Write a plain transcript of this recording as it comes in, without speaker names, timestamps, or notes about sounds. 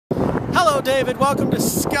Hello, David. Welcome to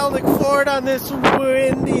Skalnek, Ford on this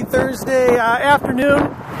windy Thursday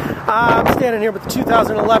afternoon. I'm standing here with the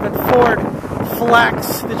 2011 Ford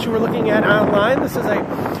Flex that you were looking at online. This is a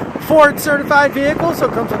Ford certified vehicle, so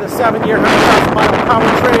it comes with a 7-year, 100,000 mile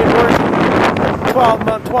powertrain warranty,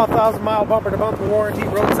 12,000 mile bumper-to-bumper warranty,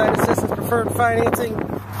 roadside assistance, preferred financing.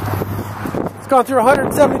 It's gone through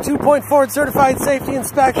 172-point Ford certified safety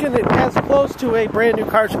inspection. It has close to a brand new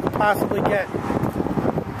car you could possibly get.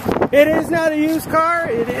 It is not a used car.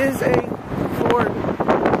 It is a Ford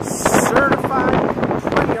certified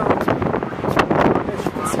pre-owned. As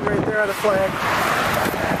you can see right there on the flag.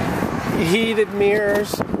 Heated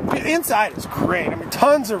mirrors. The inside is great. I mean,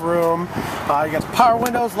 tons of room. You got power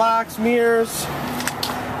windows, locks, mirrors,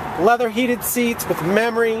 leather heated seats with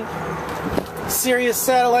memory, Sirius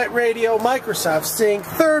satellite radio, Microsoft Sync,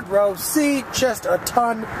 third row seat, just a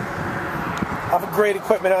ton of great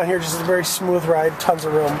equipment on here. Just a very smooth ride, tons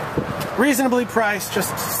of room. Reasonably priced,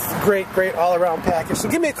 just great all-around package. So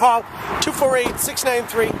give me a call,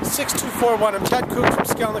 248-693-6241. I'm Ted Coons from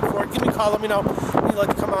Skalnek Ford. Give me a call, let me know when you'd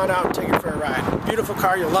like to come on out and take it for a ride. Beautiful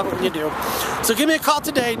car, you'll love it when you do. So give me a call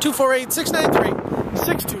today,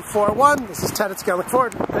 248-693-6241. This is Ted at Skalnek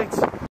Ford. Thanks.